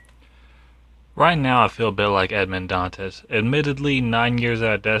Right now, I feel a bit like Edmond Dantes. Admittedly, 9 years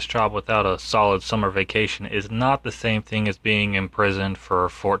at a desk job without a solid summer vacation is not the same thing as being imprisoned for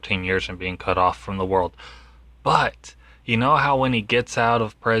 14 years and being cut off from the world. But, you know how when he gets out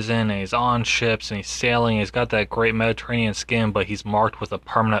of prison and he's on ships and he's sailing, he's got that great Mediterranean skin, but he's marked with a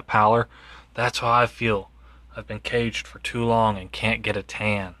permanent pallor? That's how I feel. I've been caged for too long and can't get a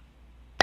tan.